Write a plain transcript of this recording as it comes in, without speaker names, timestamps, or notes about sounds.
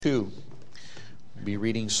2. We'll be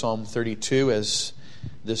reading Psalm 32, as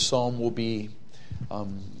this psalm will be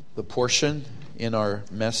the portion in our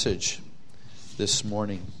message this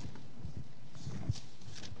morning.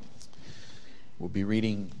 We'll be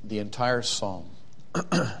reading the entire psalm.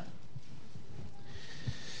 A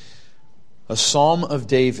psalm of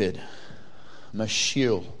David,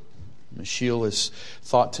 Mashil. Mashil is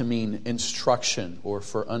thought to mean instruction or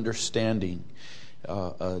for understanding,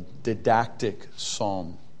 a didactic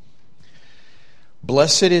psalm.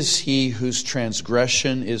 Blessed is he whose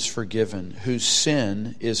transgression is forgiven, whose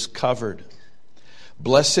sin is covered.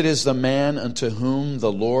 Blessed is the man unto whom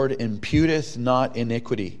the Lord imputeth not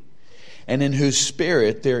iniquity, and in whose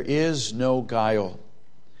spirit there is no guile.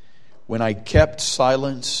 When I kept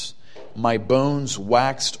silence, my bones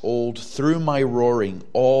waxed old through my roaring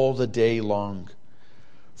all the day long.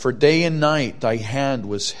 For day and night thy hand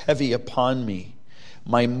was heavy upon me.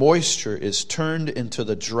 My moisture is turned into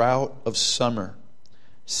the drought of summer.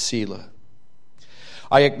 Selah.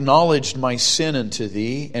 I acknowledged my sin unto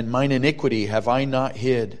thee, and mine iniquity have I not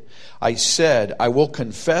hid. I said, I will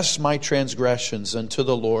confess my transgressions unto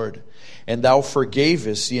the Lord, and thou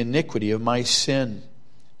forgavest the iniquity of my sin.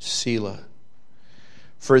 Selah.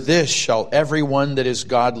 For this shall every one that is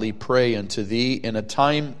godly pray unto thee in a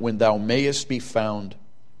time when thou mayest be found.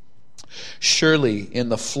 Surely in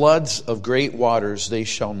the floods of great waters they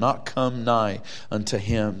shall not come nigh unto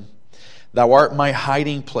him. Thou art my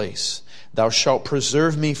hiding place. Thou shalt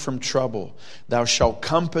preserve me from trouble. Thou shalt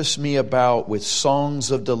compass me about with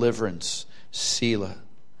songs of deliverance. Selah.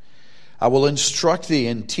 I will instruct thee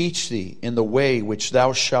and teach thee in the way which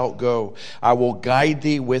thou shalt go. I will guide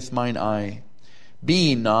thee with mine eye. Be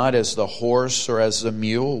ye not as the horse or as the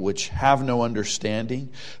mule, which have no understanding,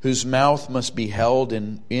 whose mouth must be held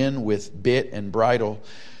in with bit and bridle,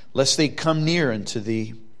 lest they come near unto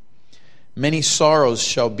thee. Many sorrows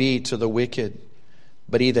shall be to the wicked,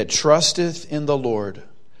 but he that trusteth in the Lord,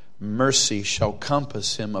 mercy shall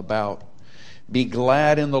compass him about. Be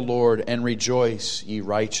glad in the Lord, and rejoice, ye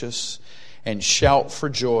righteous, and shout for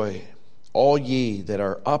joy, all ye that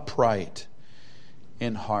are upright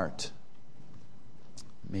in heart.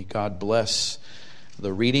 May God bless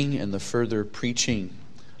the reading and the further preaching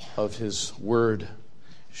of His Word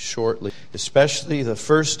shortly, especially the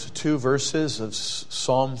first two verses of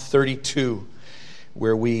Psalm 32,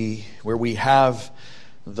 where we have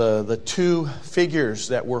the two figures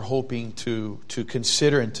that we're hoping to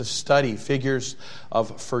consider and to study, figures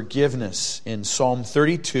of forgiveness. In Psalm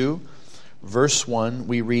 32, verse 1,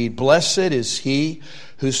 we read, Blessed is he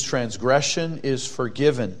whose transgression is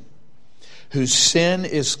forgiven, whose sin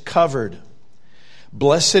is covered.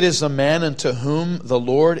 Blessed is the man unto whom the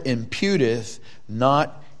Lord imputeth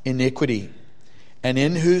not iniquity, and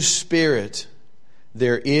in whose spirit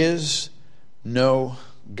there is no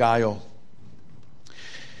guile.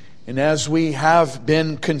 And as we have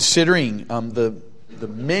been considering the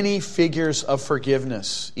many figures of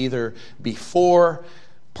forgiveness, either before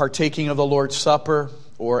partaking of the Lord's Supper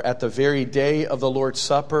or at the very day of the Lord's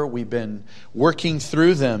Supper, we've been working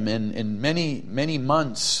through them in many, many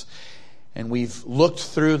months. And we've looked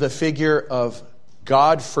through the figure of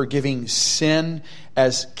God forgiving sin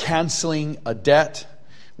as canceling a debt.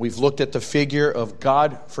 We've looked at the figure of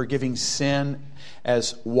God forgiving sin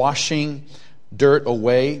as washing dirt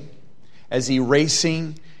away, as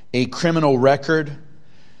erasing a criminal record,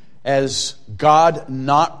 as God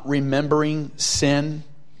not remembering sin.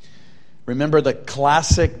 Remember the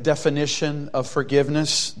classic definition of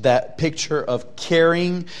forgiveness, that picture of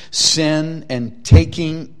carrying sin and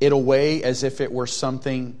taking it away as if it were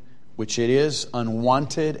something, which it is,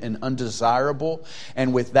 unwanted and undesirable.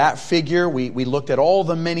 And with that figure, we looked at all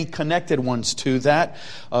the many connected ones to that,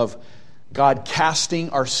 of God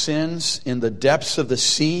casting our sins in the depths of the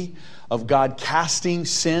sea, of God casting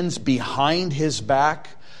sins behind His back,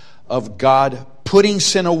 of God putting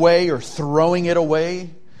sin away or throwing it away,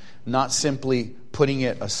 not simply putting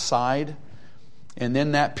it aside. And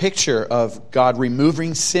then that picture of God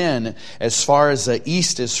removing sin as far as the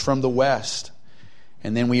east is from the west.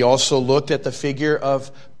 And then we also looked at the figure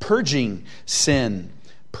of purging sin,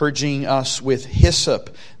 purging us with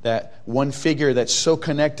hyssop, that one figure that's so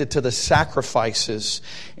connected to the sacrifices.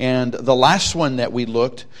 And the last one that we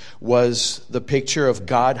looked was the picture of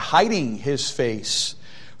God hiding His face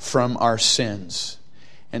from our sins.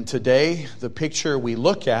 And today, the picture we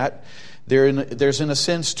look at, there's in a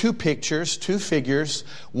sense two figures.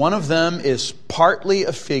 One of them is partly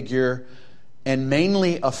a figure and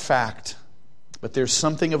mainly a fact, but there's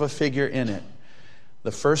something of a figure in it.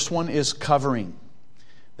 The first one is covering,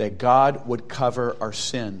 that God would cover our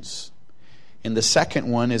sins. And the second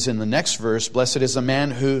one is in the next verse. Blessed is the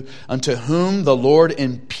man unto whom the Lord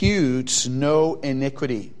imputes no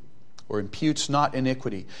iniquity, or imputes not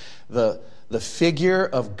iniquity. The figure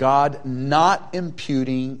of God not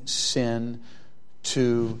imputing sin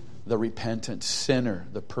to the repentant sinner,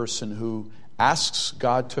 the person who asks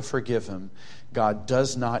God to forgive him. God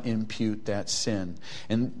does not impute that sin.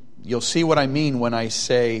 And you'll see what I mean when I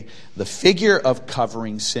say the figure of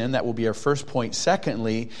covering sin. That will be our first point.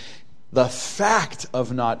 Secondly, the fact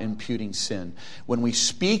of not imputing sin. When we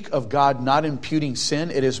speak of God not imputing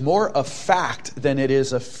sin, it is more a fact than it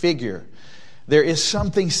is a figure. There is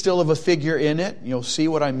something still of a figure in it. You'll see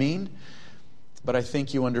what I mean. But I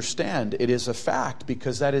think you understand it is a fact,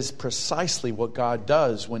 because that is precisely what God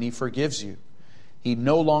does when He forgives you. He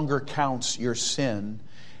no longer counts your sin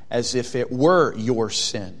as if it were your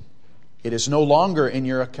sin. It is no longer in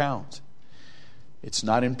your account. It's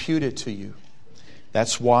not imputed to you.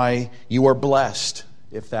 That's why you are blessed,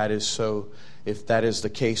 if that is so, if that is the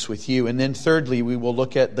case with you. And then thirdly, we will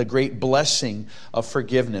look at the great blessing of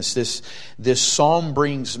forgiveness. This psalm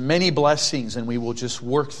brings many blessings, and we will just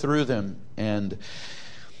work through them. And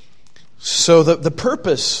so the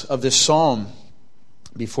purpose of this psalm,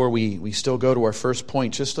 before we still go to our first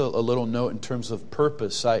point, just a little note in terms of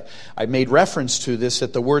purpose. I made reference to this,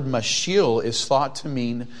 that the word mashil is thought to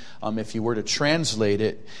mean, if you were to translate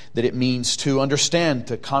it, that it means to understand,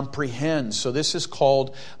 to comprehend. So this is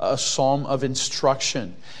called a psalm of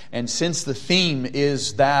instruction. And since the theme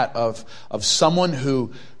is that of someone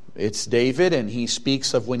who, it's David, and he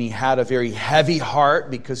speaks of when he had a very heavy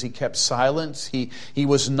heart because he kept silence. He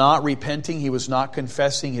was not repenting. He was not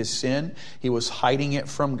confessing his sin. He was hiding it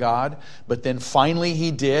from God. But then finally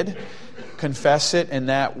he did confess it, and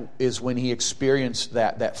that is when he experienced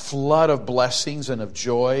that flood of blessings and of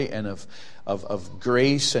joy and of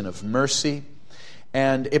grace and of mercy.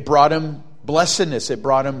 And it brought him blessedness. It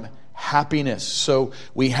brought him happiness. So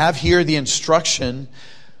we have here the instruction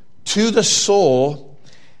to the soul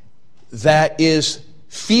that is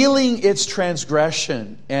feeling its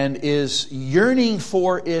transgression and is yearning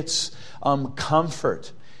for its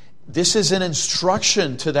comfort. This is an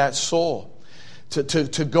instruction to that soul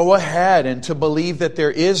to go ahead and to believe that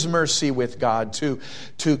there is mercy with God, to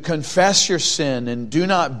confess your sin and do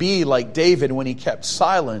not be like David when he kept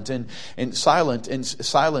silent and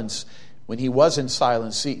silence when he was in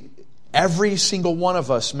silence. See, every single one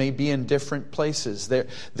of us may be in different places.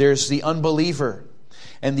 There's the unbeliever.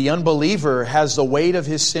 And the unbeliever has the weight of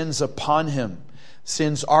his sins upon him.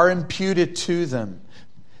 Sins are imputed to them.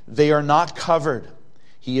 They are not covered.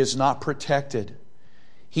 He is not protected.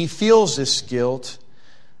 He feels this guilt.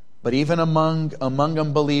 But even among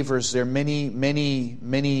unbelievers, there are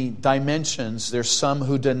many dimensions. There's some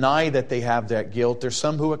who deny that they have that guilt. There's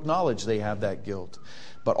some who acknowledge they have that guilt.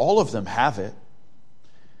 But all of them have it.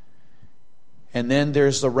 And then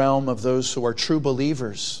there's the realm of those who are true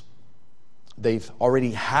believers. They've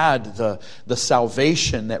already had the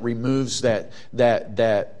salvation that removes that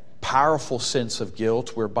powerful sense of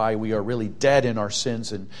guilt, whereby we are really dead in our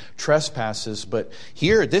sins and trespasses. But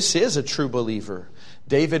here, this is a true believer.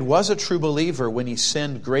 David was a true believer when he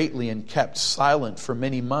sinned greatly and kept silent for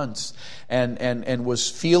many months and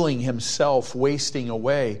was feeling himself wasting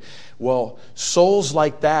away. Well, souls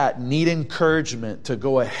like that need encouragement to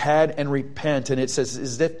go ahead and repent. And it says,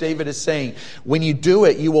 as if David is saying, when you do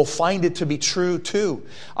it, you will find it to be true too.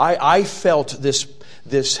 I felt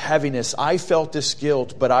this heaviness. I felt this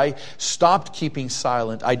guilt, but I stopped keeping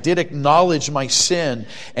silent. I did acknowledge my sin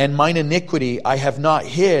and mine iniquity I have not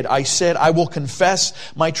hid. I said, I will confess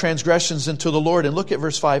my transgressions unto the Lord. And look at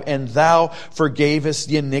verse 5, and thou forgavest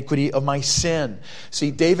the iniquity of my sin. See,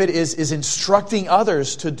 David is instructing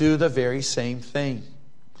others to do the very same thing.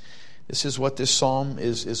 This is what this psalm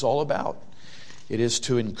is all about. It is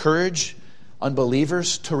to encourage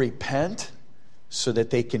unbelievers to repent so that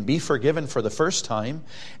they can be forgiven for the first time.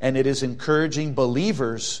 And it is encouraging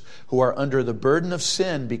believers who are under the burden of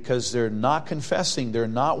sin because they're not confessing, they're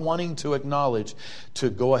not wanting to acknowledge, to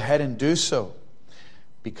go ahead and do so.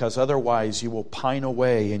 Because otherwise you will pine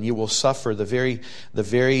away and you will suffer the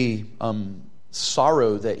very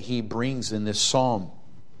sorrow that he brings in this psalm.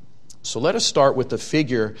 So let us start with the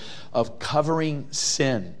figure of covering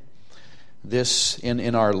sin. This,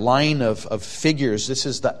 in our line of figures, this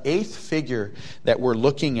is the 8th figure that we're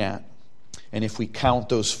looking at. And if we count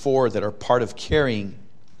those 4 that are part of carrying,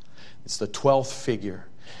 it's the 12th figure.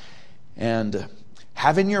 And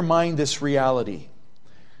have in your mind this reality.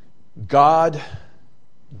 God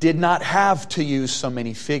did not have to use so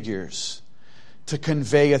many figures to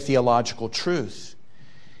convey a theological truth.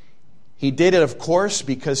 He did it, of course,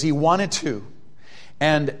 because He wanted to.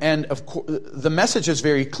 And of course, the message is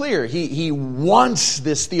very clear. He wants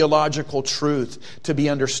this theological truth to be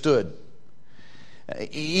understood.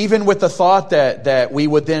 Even with the thought that we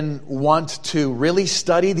would then want to really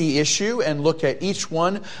study the issue and look at each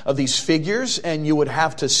one of these figures, and you would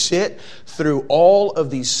have to sit through all of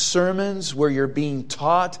these sermons where you're being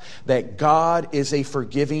taught that God is a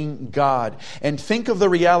forgiving God. And think of the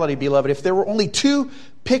reality, beloved. If there were only 2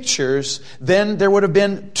 pictures, then there would have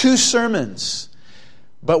been 2 sermons.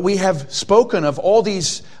 But we have spoken of all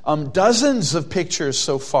these dozens of pictures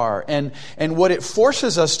so far. And what it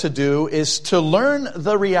forces us to do is to learn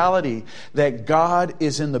the reality that God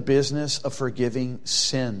is in the business of forgiving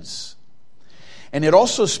sins. And it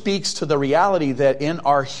also speaks to the reality that in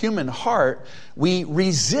our human heart, we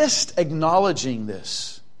resist acknowledging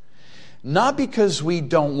this. Not because we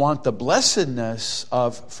don't want the blessedness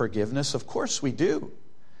of forgiveness. Of course we do.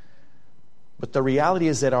 But the reality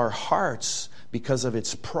is that our hearts, because of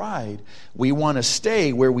its pride, we want to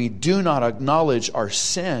stay where we do not acknowledge our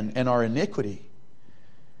sin and our iniquity.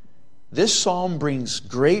 This psalm brings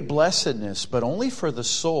great blessedness, but only for the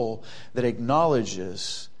soul that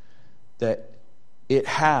acknowledges that it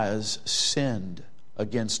has sinned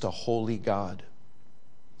against a holy God.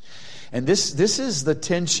 And this is the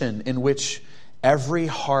tension in which every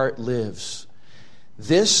heart lives.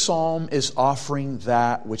 This psalm is offering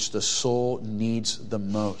that which the soul needs the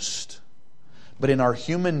most. But in our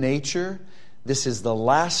human nature, this is the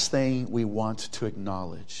last thing we want to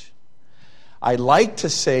acknowledge. I like to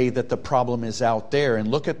say that the problem is out there and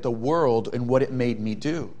look at the world and what it made me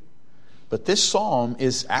do. But this psalm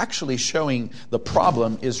is actually showing the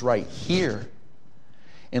problem is right here.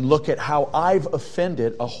 And look at how I've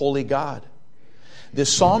offended a holy God.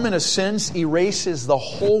 This psalm, in a sense, erases the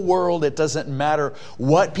whole world. It doesn't matter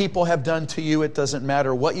what people have done to you. It doesn't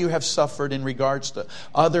matter what you have suffered in regards to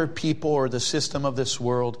other people or the system of this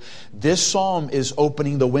world. This psalm is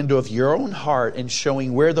opening the window of your own heart and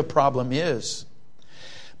showing where the problem is.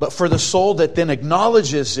 But for the soul that then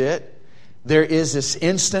acknowledges it, there is this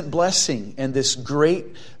instant blessing and this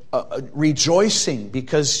great rejoicing,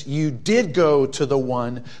 because you did go to the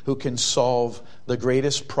one who can solve the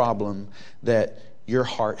greatest problem that your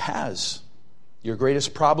heart has. Your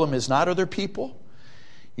greatest problem is not other people.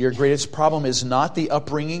 Your greatest problem is not the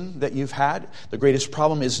upbringing that you've had. The greatest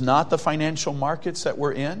problem is not the financial markets that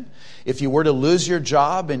we're in. If you were to lose your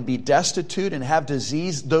job and be destitute and have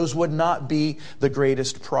disease, those would not be the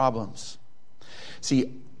greatest problems.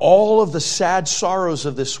 See, all of the sad sorrows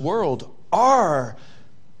of this world are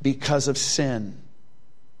because of sin.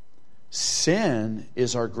 Sin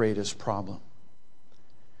is our greatest problem.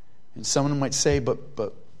 And someone might say,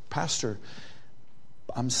 but Pastor,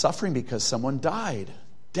 I'm suffering because someone died.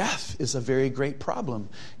 Death is a very great problem.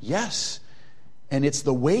 Yes, and it's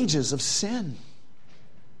the wages of sin.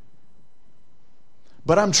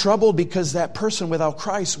 But I'm troubled because that person without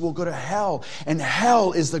Christ will go to hell, and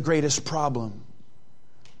hell is the greatest problem.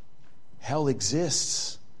 Hell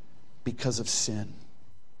exists because of sin.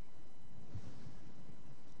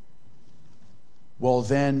 Well,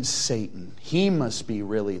 then Satan, he must be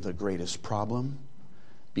really the greatest problem,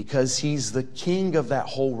 because he's the king of that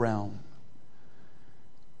whole realm.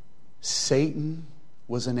 Satan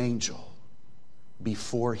was an angel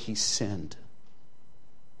before he sinned.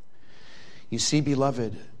 You see,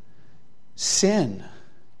 beloved, sin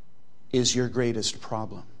is your greatest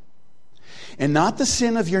problem. And not the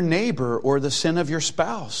sin of your neighbor or the sin of your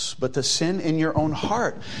spouse, but the sin in your own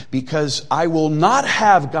heart. Because I will not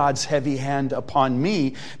have God's heavy hand upon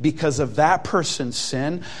me because of that person's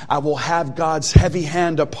sin. I will have God's heavy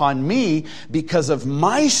hand upon me because of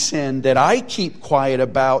my sin that I keep quiet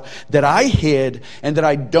about, that I hid, and that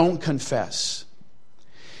I don't confess.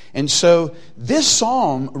 And so this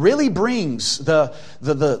psalm really brings the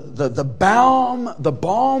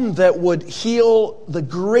balm that would heal the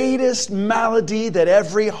greatest malady that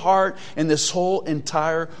every heart in this whole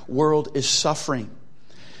entire world is suffering.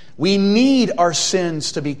 We need our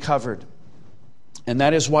sins to be covered. And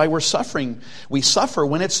that is why we're suffering. We suffer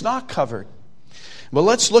when it's not covered. Well,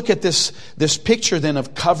 let's look at this picture then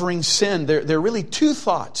of covering sin. There are really 2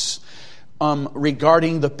 thoughts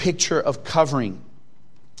regarding the picture of covering.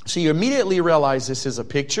 So you immediately realize this is a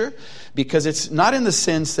picture, because it's not in the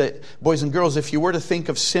sense that, boys and girls, if you were to think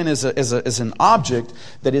of sin as an object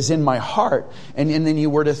that is in my heart, and then you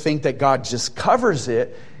were to think that God just covers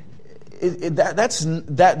it,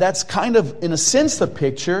 that's kind of, in a sense, the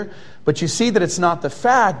picture, but you see that it's not the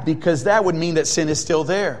fact, because that would mean that sin is still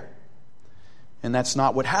there. And that's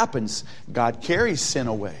not what happens. God carries sin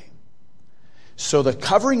away. So the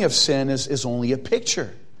covering of sin is only a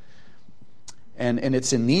picture. And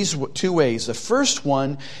it's in these two ways. The first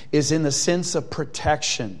one is in the sense of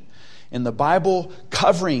protection. In the Bible,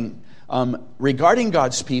 covering regarding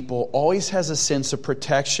God's people always has a sense of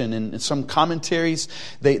protection. And in some commentaries,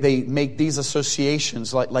 they make these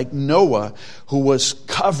associations, like Noah, who was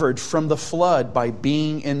covered from the flood by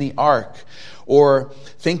being in the ark. Or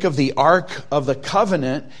think of the Ark of the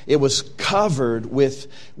Covenant. It was covered with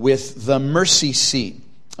the mercy seat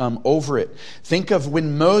over it. Think of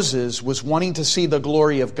when Moses was wanting to see the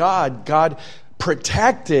glory of God. God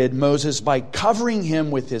protected Moses by covering him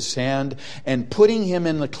with his hand and putting him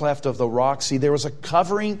in the cleft of the rock. See, there was a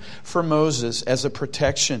covering for Moses as a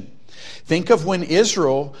protection. Think of when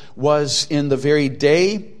Israel was in the very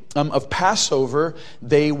day of Passover,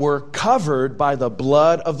 they were covered by the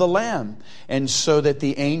blood of the Lamb, and so that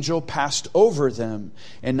the angel passed over them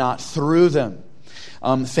and not through them.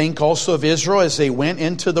 Think also of Israel as they went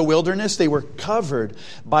into the wilderness. They were covered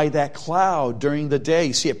by that cloud during the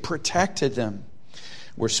day. See, it protected them.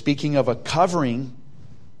 We're speaking of a covering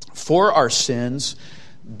for our sins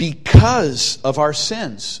because of our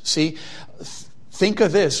sins. See, think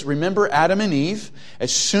of this. Remember Adam and Eve?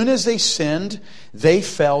 As soon as they sinned, they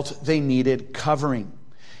felt they needed covering.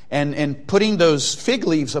 And putting those fig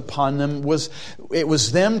leaves upon them was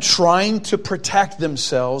them trying to protect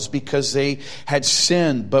themselves because they had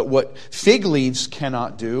sinned. But what fig leaves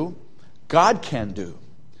cannot do, God can do.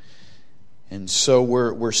 And so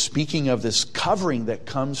we're speaking of this covering that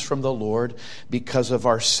comes from the Lord because of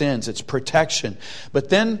our sins. It's protection. But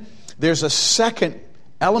then there's a second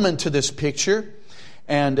element to this picture,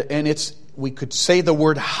 and it's, we could say the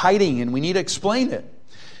word hiding, and we need to explain it.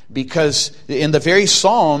 Because in the very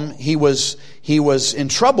psalm, he was in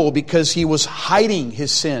trouble because he was hiding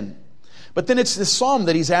his sin. But then it's the psalm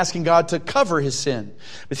that he's asking God to cover his sin.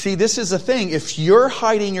 But see, this is the thing. If you're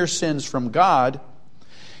hiding your sins from God,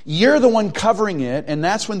 you're the one covering it, and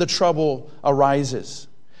that's when the trouble arises.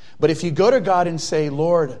 But if you go to God and say,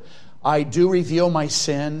 Lord, I do reveal my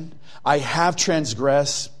sin, I have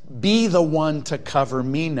transgressed, be the one to cover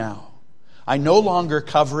me now. I no longer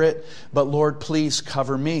cover it, but Lord, please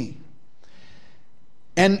cover me.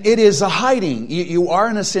 And it is a hiding. You are,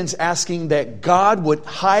 in a sense, asking that God would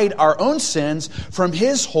hide our own sins from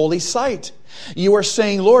His holy sight. You are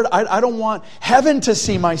saying, Lord, I don't want heaven to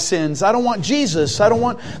see my sins. I don't want Jesus. I don't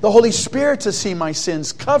want the Holy Spirit to see my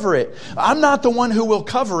sins. Cover it. I'm not the one who will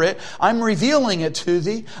cover it. I'm revealing it to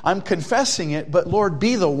Thee. I'm confessing it. But Lord,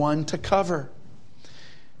 be the one to cover.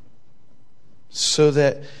 So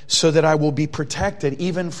that I will be protected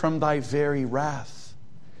even from Thy very wrath.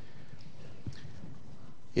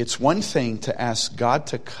 It's one thing to ask God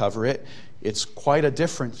to cover it. It's quite a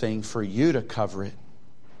different thing for you to cover it.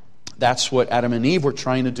 That's what Adam and Eve were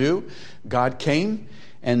trying to do. God came,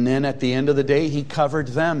 and then at the end of the day, He covered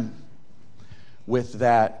them with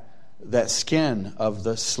that skin of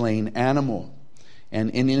the slain animal. And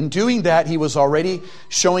in doing that, He was already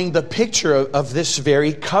showing the picture of this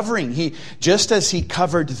very covering. Just as He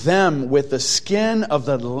covered them with the skin of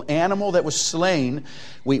the animal that was slain,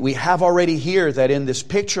 we have already here that in this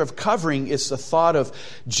picture of covering, it's the thought of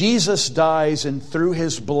Jesus dies and through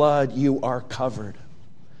His blood you are covered.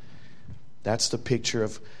 That's the picture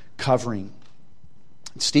of covering.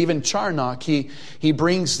 Stephen Charnock, he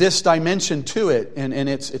brings this dimension to it, and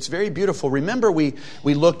it's very beautiful. Remember, we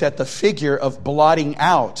looked at the figure of blotting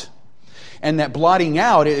out. And that blotting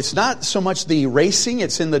out, it's not so much the erasing.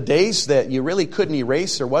 It's in the days that you really couldn't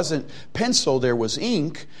erase. There wasn't pencil, there was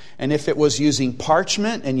ink. And if it was using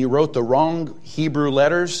parchment and you wrote the wrong Hebrew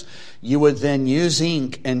letters, you would then use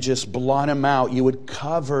ink and just blot them out. You would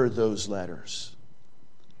cover those letters.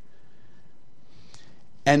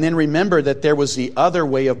 And then remember that there was the other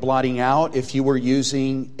way of blotting out if you were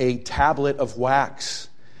using a tablet of wax.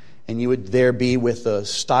 And you would there be with a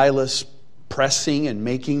stylus pressing and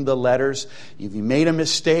making the letters. If you made a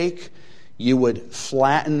mistake, you would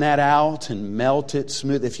flatten that out and melt it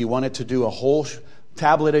smooth. If you wanted to do a whole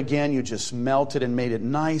tablet again, you just melt it and made it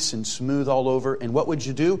nice and smooth all over. And what would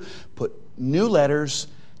you do? Put new letters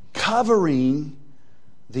covering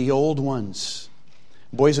the old ones.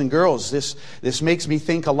 Boys and girls, this makes me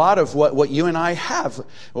think a lot of what you and I have.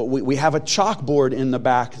 We have a chalkboard in the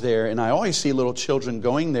back there, and I always see little children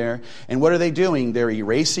going there. And what are they doing? They're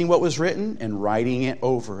erasing what was written and writing it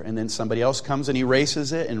over. And then somebody else comes and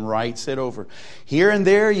erases it and writes it over. Here and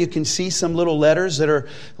there, you can see some little letters that are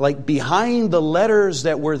like behind the letters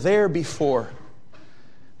that were there before,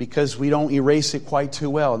 because we don't erase it quite too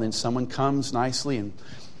well. And then someone comes nicely and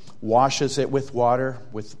washes it with water,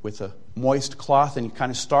 with a moist cloth, and you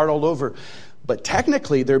kind of start all over. But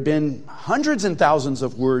technically, there have been hundreds and thousands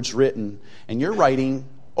of words written, and you're writing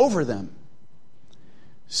over them.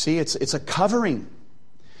 See, it's a covering.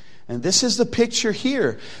 And this is the picture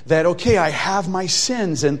here, that, okay, I have my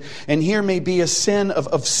sins, and here may be a sin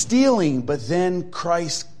of stealing, but then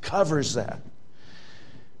Christ covers that.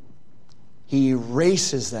 He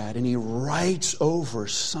erases that, and He writes over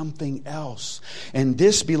something else. And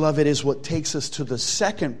this, beloved, is what takes us to the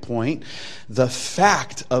second point, the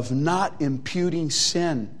fact of not imputing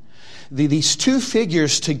sin. These two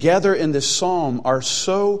figures together in this psalm are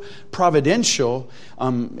so providential.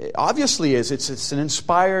 Obviously, it's an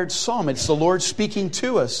inspired psalm. It's the Lord speaking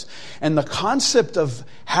to us. And the concept of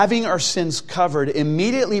having our sins covered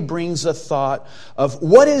immediately brings a thought of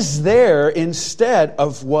what is there instead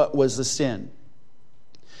of what was the sin.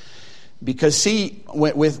 Because see,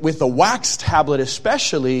 with the wax tablet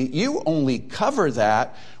especially, you only cover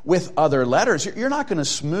that with other letters. You're not going to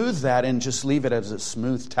smooth that and just leave it as a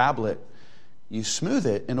smooth tablet. You smooth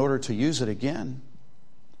it in order to use it again.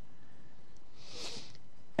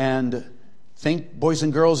 And think, boys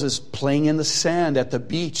and girls, as playing in the sand at the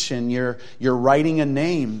beach, and you're writing a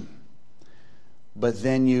name, but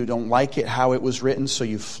then you don't like it how it was written, so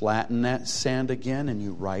you flatten that sand again and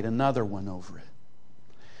you write another one over it.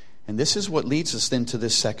 And this is what leads us then to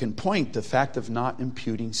this second point, the fact of not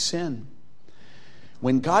imputing sin.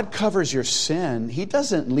 When God covers your sin, He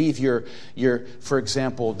doesn't leave your, for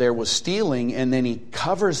example, there was stealing, and then He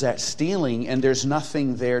covers that stealing, and there's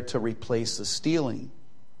nothing there to replace the stealing.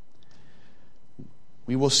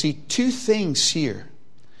 We will see two things here.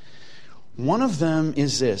 One of them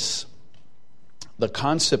is this, the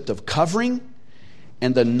concept of covering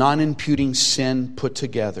and the non-imputing sin put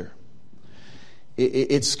together.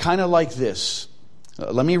 It's kind of like this.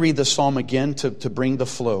 Let me read the psalm again to bring the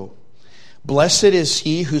flow. Blessed is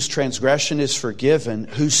he whose transgression is forgiven,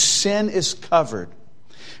 whose sin is covered.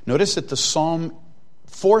 Notice that the psalm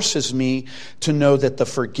forces me to know that the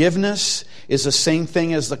forgiveness is the same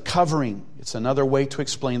thing as the covering. It's another way to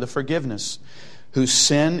explain the forgiveness. Whose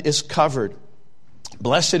sin is covered.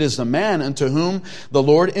 Blessed is the man unto whom the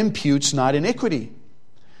Lord imputes not iniquity.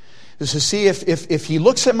 To see if He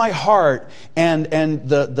looks at my heart and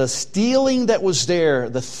the stealing that was there,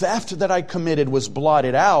 the theft that I committed was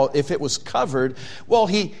blotted out, if it was covered, well,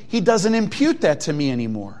 He doesn't impute that to me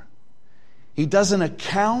anymore. He doesn't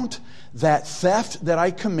account that theft that I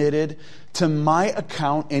committed to my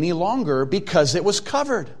account any longer because it was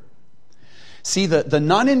covered. See, the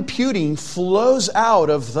non-imputing flows out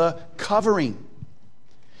of the covering.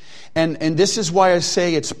 And this is why I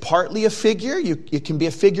say it's partly a figure. It can be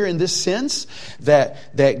a figure in this sense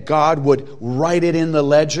that God would write it in the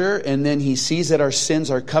ledger, and then He sees that our sins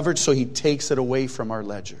are covered, so He takes it away from our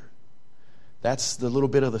ledger. That's the little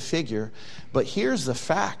bit of the figure. But here's the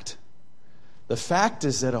fact. The fact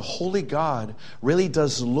is that a holy God really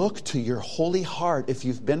does look to your holy heart if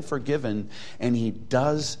you've been forgiven, and He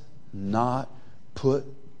does not put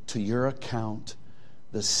to your account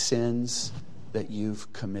the sins that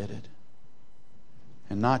you've committed.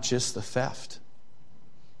 And not just the theft,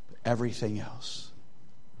 but everything else.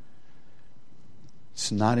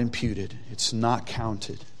 It's not imputed. It's not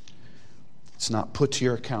counted. It's not put to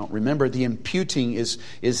your account. Remember, the imputing is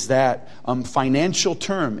that financial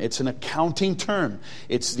term. It's an accounting term.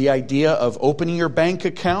 It's the idea of opening your bank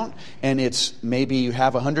account, and it's maybe you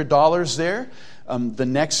have $100 there. The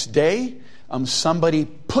next day, somebody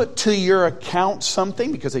put to your account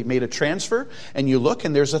something because they made a transfer, and you look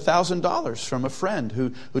and there's $1,000 from a friend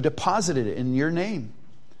who deposited it in your name.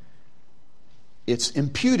 It's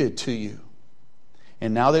imputed to you.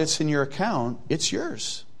 And now that it's in your account, it's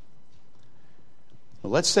yours.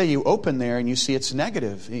 Well, let's say you open there and you see it's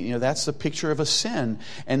negative. That's the picture of a sin.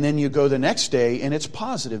 And then you go the next day and it's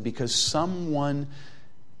positive because someone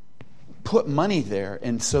put money there.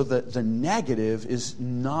 And so the negative is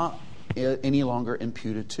not any longer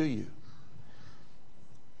imputed to you.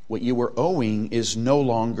 What you were owing is no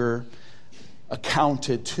longer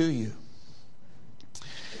accounted to you.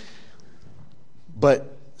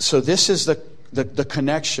 But so this is the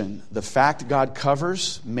connection. The fact God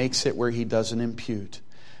covers makes it where He doesn't impute.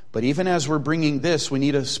 But even as we're bringing this, we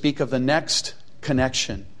need to speak of the next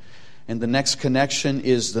connection. And the next connection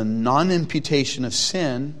is the non-imputation of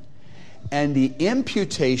sin and the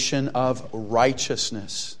imputation of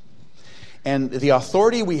righteousness. And the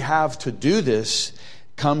authority we have to do this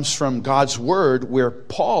comes from God's Word, where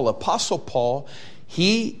Paul, Apostle Paul,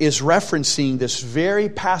 he is referencing this very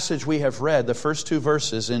passage we have read, the first two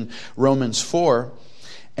verses in Romans 4.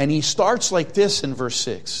 And he starts like this in verse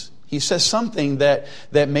 6. He says something that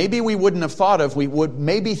maybe we wouldn't have thought of. We would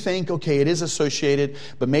maybe think, okay, it is associated,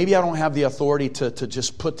 but maybe I don't have the authority to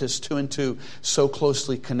just put this two and two so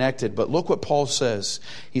closely connected. But look what Paul says.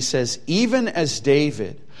 He says, even as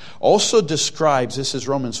David also describes, this is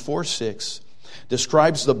Romans 4:6,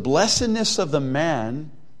 describes the blessedness of the man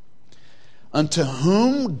unto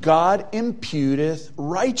whom God imputeth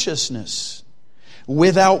righteousness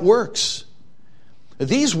without works.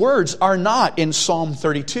 These words are not in Psalm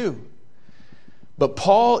 32. But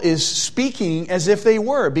Paul is speaking as if they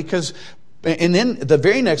were, because, and then the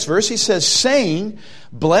very next verse he says, saying,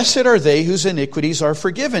 blessed are they whose iniquities are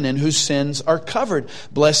forgiven and whose sins are covered.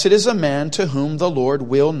 Blessed is a man to whom the Lord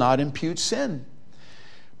will not impute sin.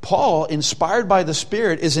 Paul, inspired by the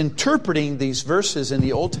Spirit, is interpreting these verses in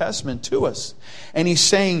the Old Testament to us. And he's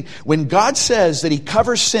saying, when God says that He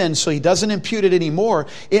covers sin so He doesn't impute it anymore,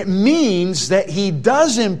 it means that He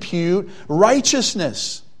does impute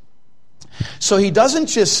righteousness. So He doesn't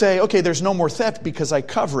just say, okay, there's no more theft because I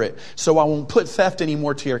cover it, so I won't put theft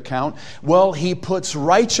anymore to your account. Well, He puts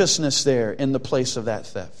righteousness there in the place of that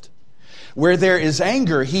theft. Where there is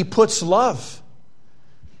anger, He puts love.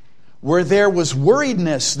 Where there was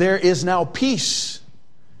worriedness, there is now peace.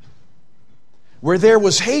 Where there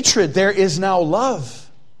was hatred, there is now love.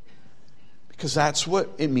 Because that's what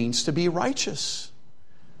it means to be righteous.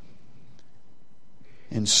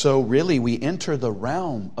 And so really we enter the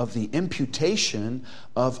realm of the imputation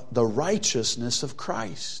of the righteousness of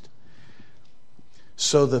Christ.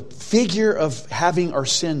 So the figure of having our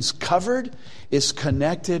sins covered is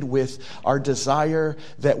connected with our desire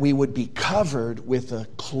that we would be covered with a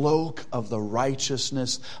cloak of the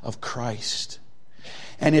righteousness of Christ.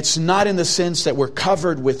 And it's not in the sense that we're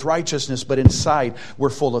covered with righteousness, but inside we're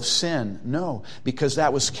full of sin. No, because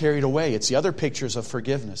that was carried away. It's the other pictures of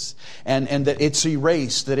forgiveness. And that it's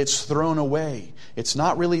erased, that it's thrown away. It's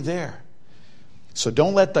not really there. So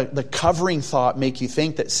don't let the covering thought make you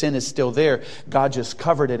think that sin is still there. God just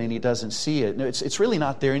covered it and He doesn't see it. No, it's really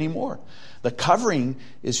not there anymore. The covering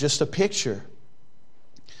is just a picture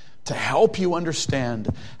to help you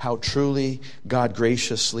understand how truly God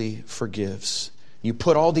graciously forgives. You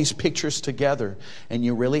put all these pictures together and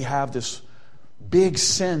you really have this big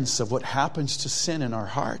sense of what happens to sin in our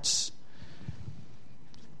hearts.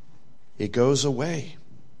 It goes away.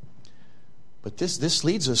 But this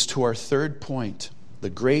leads us to our third point,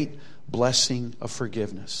 the great blessing of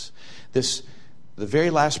forgiveness. The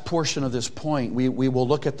very last portion of this point, we will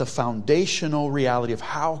look at the foundational reality of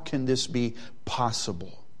how can this be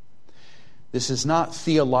possible. This is not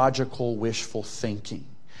theological wishful thinking.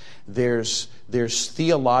 There's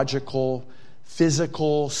theological,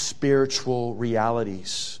 physical, spiritual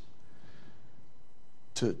realities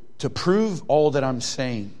to prove all that I'm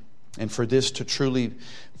saying, and for this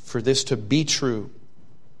to be true.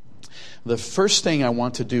 The first thing I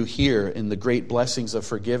want to do here in the great blessings of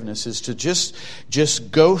forgiveness is to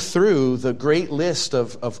just go through the great list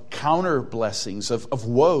of counter blessings, of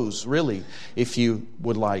woes, really, if you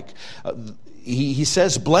would like. He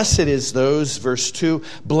says, blessed is those, verse 2,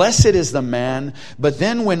 blessed is the man. But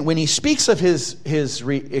then when he speaks of his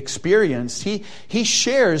experience, he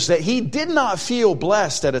shares that he did not feel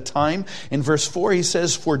blessed at a time. In verse 4, he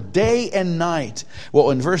says, for day and night.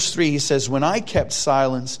 Well, in verse 3, he says, when I kept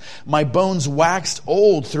silence, my bones waxed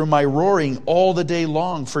old through my roaring all the day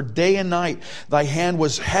long. For day and night, thy hand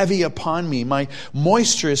was heavy upon me. My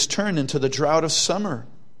moisture is turned into the drought of summer.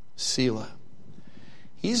 Selah.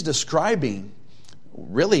 He's describing,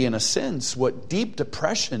 really in a sense, what deep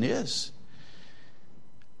depression is.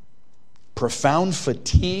 Profound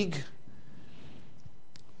fatigue,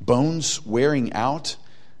 bones wearing out.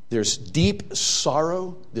 There's deep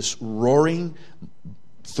sorrow, this roaring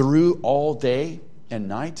through all day and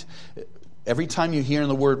night. Every time you hear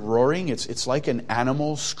the word roaring, it's like an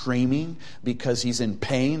animal screaming because he's in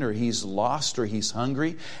pain or he's lost or he's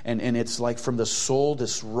hungry. And it's like from the soul,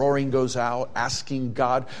 this roaring goes out, asking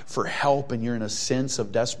God for help, and you're in a sense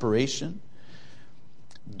of desperation.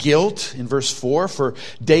 Guilt, in verse 4, for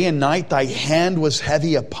day and night thy hand was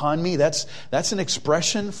heavy upon me. That's an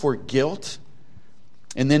expression for guilt.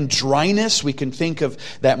 And then dryness, we can think of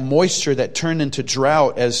that moisture that turned into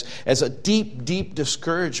drought as a deep, deep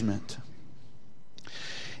discouragement.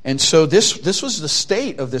 And so this was the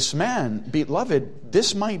state of this man. Beloved,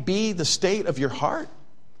 this might be the state of your heart.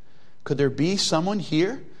 Could there be someone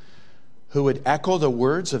here who would echo the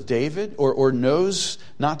words of David, or knows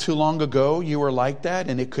not too long ago you were like that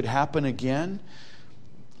and it could happen again?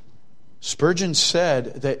 Spurgeon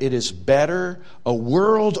said that it is better a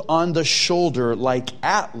world on the shoulder like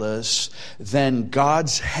Atlas than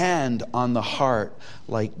God's hand on the heart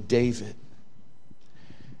like David.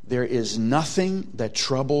 There is nothing that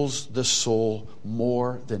troubles the soul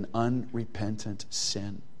more than unrepentant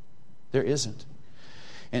sin. There isn't.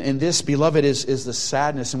 And this, beloved, is the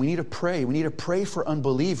sadness. And we need to pray. We need to pray for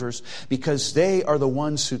unbelievers because they are the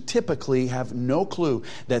ones who typically have no clue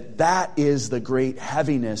that that is the great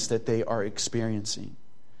heaviness that they are experiencing.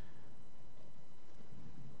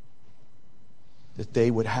 That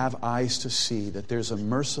they would have eyes to see that there's a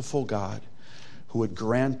merciful God who would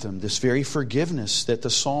grant them this very forgiveness that the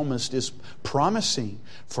psalmist is promising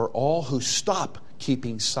for all who stop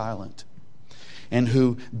keeping silent and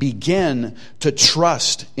who begin to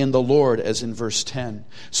trust in the Lord, as in verse 10,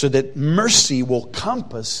 so that mercy will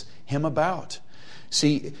compass him about.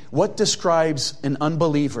 See, what describes an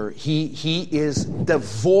unbeliever? He is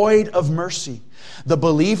devoid of mercy. The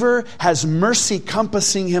believer has mercy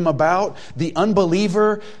compassing him about. The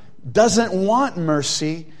unbeliever doesn't want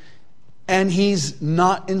mercy, and he's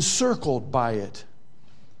not encircled by it.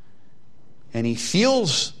 And he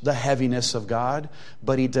feels the heaviness of God,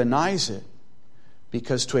 but he denies it.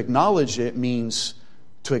 Because to acknowledge it means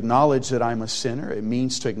to acknowledge that I'm a sinner. It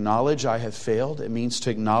means to acknowledge I have failed. It means to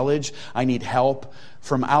acknowledge I need help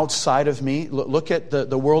from outside of me. Look at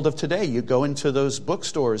the world of today. You go into those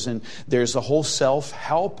bookstores and there's a whole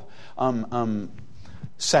self-help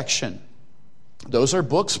section. Those are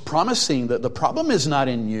books promising that the problem is not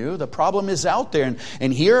in you. The problem is out there.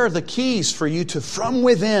 And here are the keys for you to, from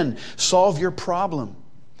within, solve your problem.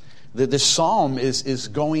 This psalm is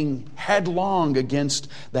going headlong against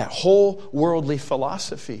that whole worldly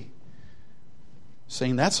philosophy,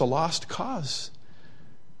 saying that's a lost cause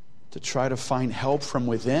to try to find help from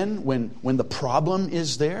within when the problem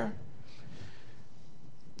is there.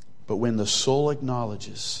 But when the soul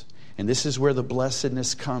acknowledges, and this is where the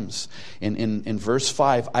blessedness comes, in verse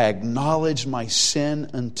 5, I acknowledge my sin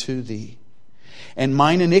unto thee. And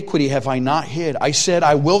mine iniquity have I not hid. I said,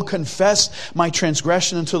 I will confess my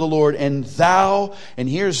transgression unto the Lord, and thou, and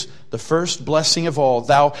here's the first blessing of all,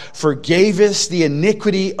 thou forgavest the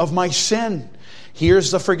iniquity of my sin.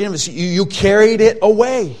 Here's the forgiveness. You carried it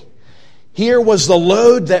away. Here was the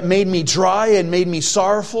load that made me dry and made me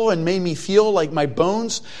sorrowful and made me feel like my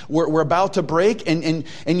bones were about to break. And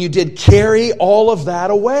you did carry all of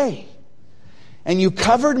that away. And you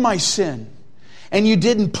covered my sin. And you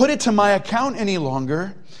didn't put it to my account any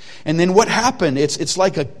longer. And then what happened? It's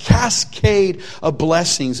like a cascade of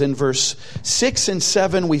blessings. In verse 6 and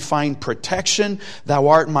 7, we find protection. Thou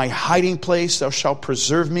art my hiding place. Thou shalt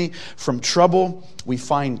preserve me from trouble. We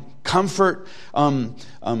find comfort.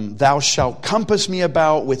 Thou shalt compass me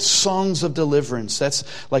about with songs of deliverance. That's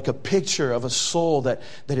like a picture of a soul that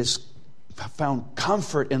is found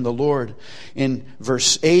comfort in the Lord. In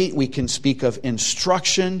verse 8, we can speak of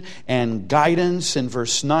instruction and guidance. In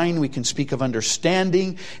verse 9, we can speak of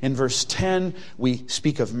understanding. In verse 10, we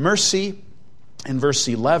speak of mercy. In verse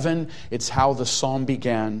 11, it's how the psalm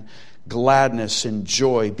began. Gladness and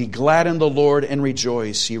joy. Be glad in the Lord and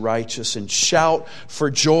rejoice, ye righteous, and shout for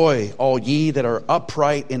joy, all ye that are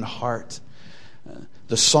upright in heart.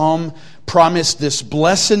 The psalm promised this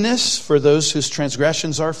blessedness for those whose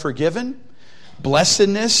transgressions are forgiven. Blessed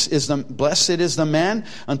is the man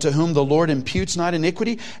unto whom the Lord imputes not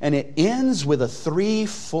iniquity. And it ends with a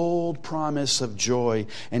threefold promise of joy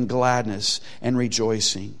and gladness and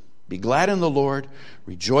rejoicing. Be glad in the Lord,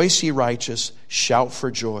 rejoice ye righteous, shout for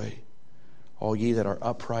joy, all ye that are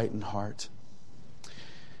upright in heart.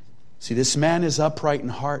 See, this man is upright in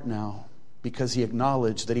heart now because he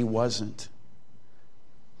acknowledged that he wasn't.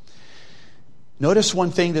 Notice one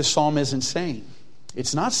thing this psalm isn't saying.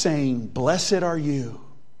 It's not saying, blessed are you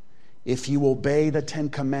if you obey the 10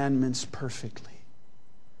 Commandments perfectly.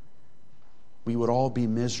 We would all be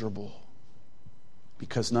miserable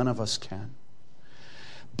because none of us can.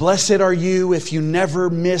 Blessed are you if you never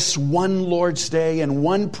miss one Lord's Day and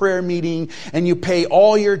one prayer meeting and you pay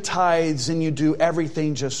all your tithes and you do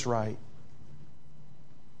everything just right.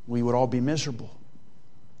 We would all be miserable.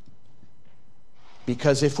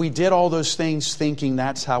 Because if we did all those things thinking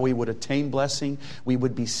that's how we would attain blessing, we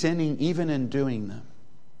would be sinning even in doing them.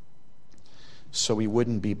 So we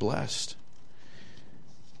wouldn't be blessed.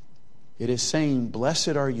 It is saying, blessed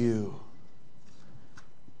are you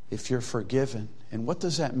if you're forgiven. And what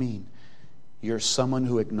does that mean? You're someone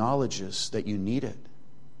who acknowledges that you need it.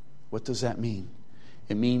 What does that mean?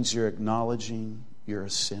 It means you're acknowledging you're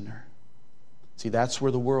a sinner. See, that's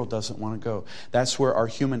where the world doesn't want to go. That's where our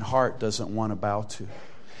human heart doesn't want to bow to.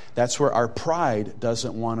 That's where our pride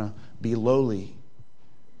doesn't want to be lowly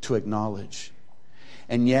to acknowledge.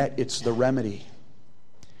 And yet, it's the remedy.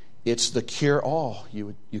 It's the cure-all,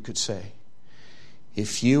 you could say.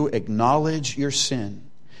 If you acknowledge your sin,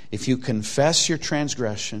 If you confess your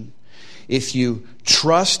transgression, if you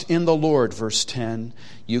trust in the Lord, verse 10,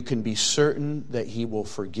 you can be certain that He will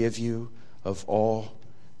forgive you of all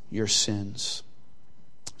your sins.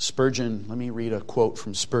 Spurgeon, let me read a quote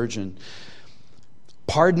from Spurgeon.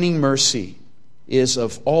 Pardoning mercy is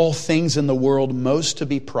of all things in the world most to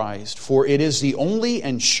be prized, for it is the only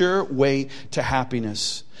and sure way to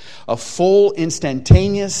happiness. A full,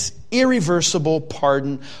 instantaneous, irreversible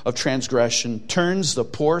pardon of transgression turns the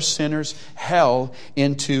poor sinner's hell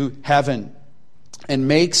into heaven and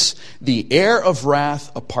makes the heir of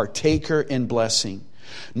wrath a partaker in blessing.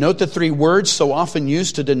 Note the three words so often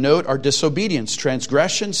used to denote our disobedience: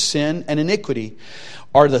 transgression, sin, and iniquity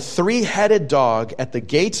are the three-headed dog at the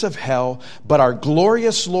gates of hell, but our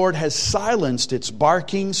glorious Lord has silenced its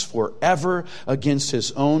barkings forever against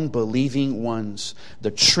His own believing ones.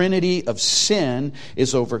 The trinity of sin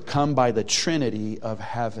is overcome by the trinity of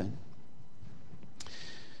heaven.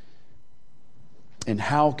 And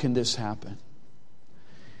how can this happen?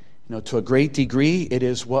 You know, to a great degree, it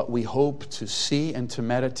is what we hope to see and to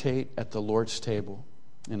meditate at the Lord's table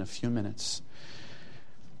in a few minutes.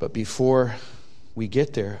 But before we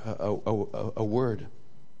get there, a word.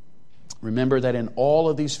 Remember that in all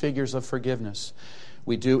of these figures of forgiveness,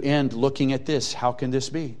 we do end looking at this. How can this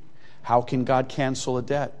be? How can God cancel a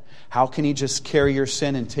debt? How can He just carry your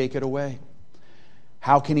sin and take it away?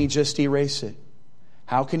 How can He just erase it?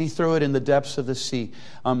 How can He throw it in the depths of the sea?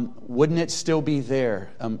 Wouldn't it still be there?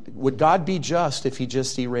 Would God be just if He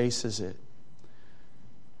just erases it?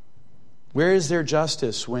 Where is there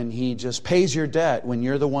justice when He just pays your debt when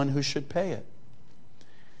you're the one who should pay it?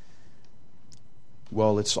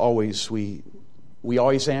 Well, it's always, we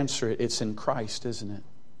always answer it, it's in Christ, isn't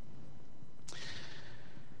it?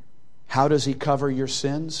 How does He cover your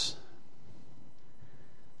sins?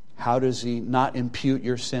 How does He not impute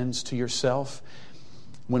your sins to yourself?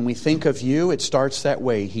 When we think of you, it starts that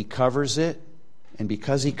way. He covers it, and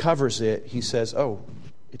because He covers it, He says, oh,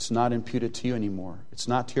 it's not imputed to you anymore. It's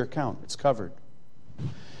not to your account. It's covered.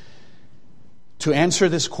 To answer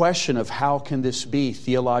this question of how can this be,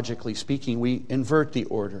 theologically speaking, we invert the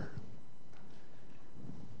order.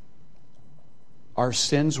 Our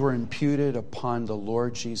sins were imputed upon the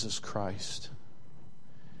Lord Jesus Christ.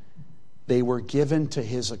 They were given to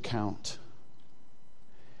His account.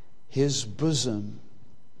 His bosom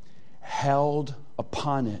held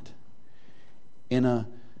upon it. In a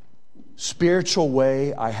spiritual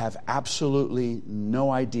way, I have absolutely no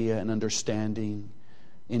idea and understanding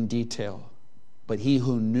in detail. But He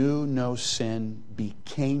who knew no sin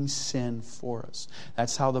became sin for us.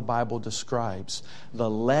 That's how the Bible describes the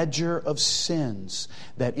ledger of sins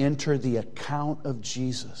that enter the account of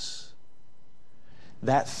Jesus.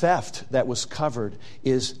 That theft that was covered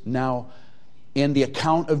is now in the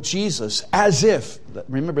account of Jesus, as if,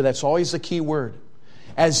 remember that's always the key word,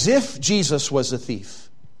 as if Jesus was a thief.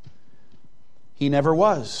 He never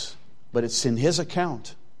was, but it's in His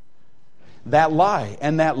account. That lie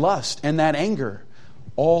and that lust and that anger,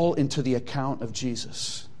 all into the account of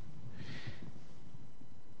Jesus.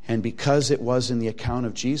 And because it was in the account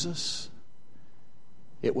of Jesus,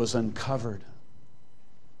 it was uncovered.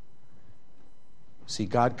 See,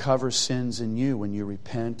 God covers sins in you when you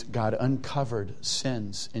repent. God uncovered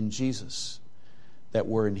sins in Jesus that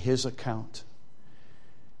were in His account.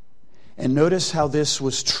 And notice how this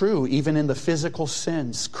was true even in the physical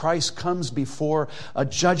sins. Christ comes before a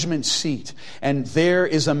judgment seat, and there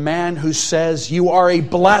is a man who says, you are a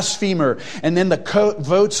blasphemer. And then the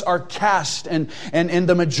votes are cast, and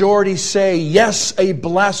the majority say, yes, a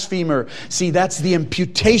blasphemer. See, that's the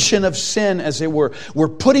imputation of sin, as it were. We're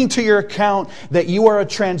putting to your account that you are a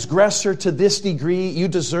transgressor to this degree. You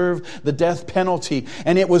deserve the death penalty.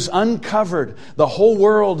 And it was uncovered. The whole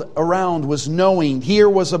world around was knowing here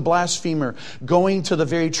was a blasphemer going to the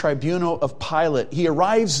very tribunal of Pilate. He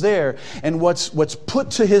arrives there, and what's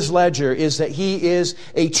put to his ledger is that he is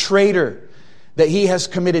a traitor, that he has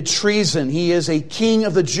committed treason. He is a king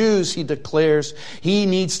of the Jews, he declares. He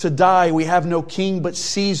needs to die. We have no king but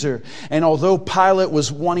Caesar. And although Pilate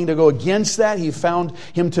was wanting to go against that, he found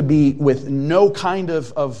him to be with no kind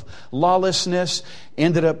of lawlessness,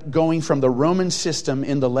 ended up going from the Roman system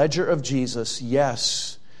in the ledger of Jesus.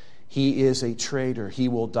 Yes, He is a traitor. He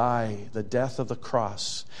will die the death of the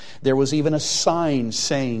cross. There was even a sign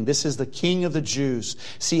saying, this is the King of the Jews.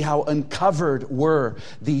 See how uncovered were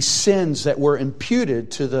these sins that were imputed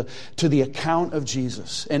to the account of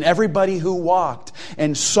Jesus. And everybody who walked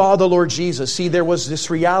and saw the Lord Jesus, see, there was this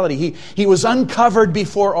reality. He was uncovered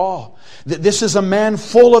before all. This is a man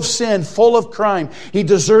full of sin, full of crime. He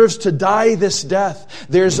deserves to die this death.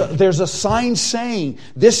 There's a sign saying,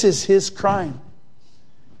 this is his crime.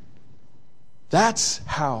 That's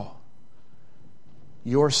how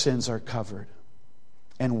your sins are covered.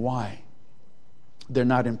 And why? They're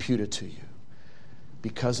not imputed to you.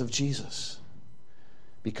 Because of Jesus.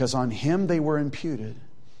 Because on Him they were imputed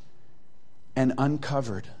and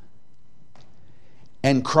uncovered.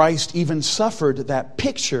 And Christ even suffered that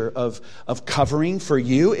picture of covering for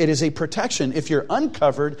you. It is a protection. If you're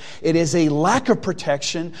uncovered, it is a lack of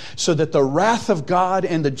protection, so that the wrath of God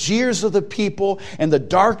and the jeers of the people and the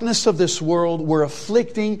darkness of this world were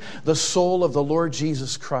afflicting the soul of the Lord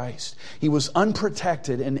Jesus Christ. He was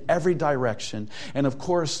unprotected in every direction. And of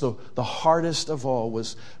course, the hardest of all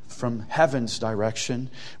was from heaven's direction,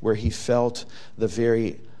 where He felt the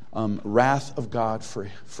very wrath of God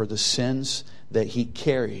for the sins that He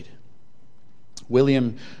carried.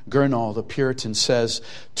 William Gurnall, the Puritan, says,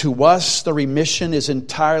 "To us the remission is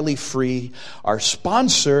entirely free. Our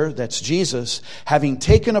sponsor, that's Jesus, having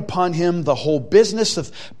taken upon Him the whole business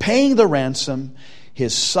of paying the ransom,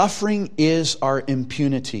 His suffering is our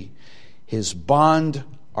impunity, His bond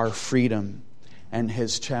our freedom, and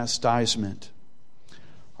His chastisement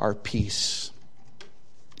our peace."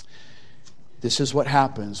 This is what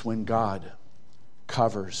happens when God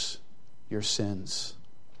covers your sins,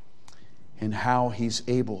 and how He's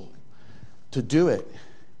able to do it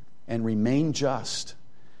and remain just,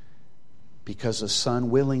 because the Son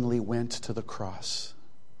willingly went to the cross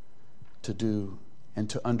to do and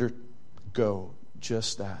to undergo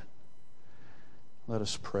just that. Let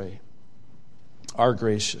us pray. Our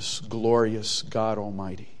gracious, glorious God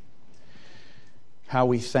Almighty, how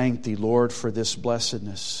we thank Thee, Lord, for this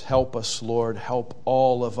blessedness. Help us, Lord, help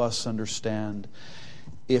all of us understand,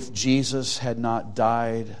 if Jesus had not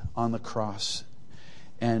died on the cross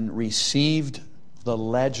and received the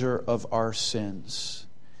ledger of our sins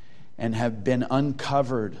and have been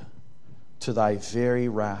uncovered to Thy very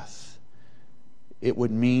wrath, it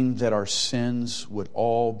would mean that our sins would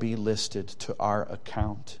all be listed to our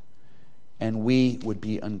account, and we would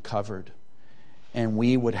be uncovered, and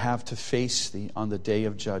we would have to face Thee on the day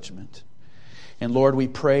of judgment. And Lord, we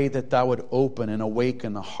pray that Thou would open and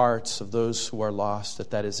awaken the hearts of those who are lost,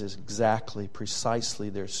 that is exactly, precisely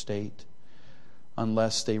their state,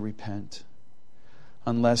 unless they repent,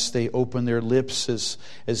 unless they open their lips,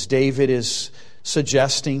 as David is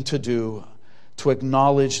suggesting to do, to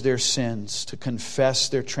acknowledge their sins, to confess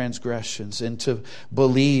their transgressions, and to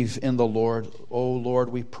believe in the Lord. Oh Lord,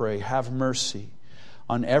 we pray, have mercy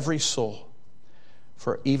on every soul.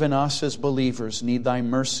 For even us as believers need Thy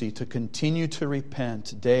mercy to continue to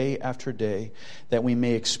repent day after day, that we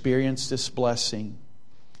may experience this blessing.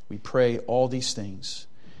 We pray all these things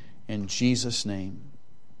in Jesus' name.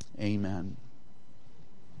 Amen.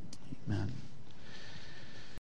 Amen.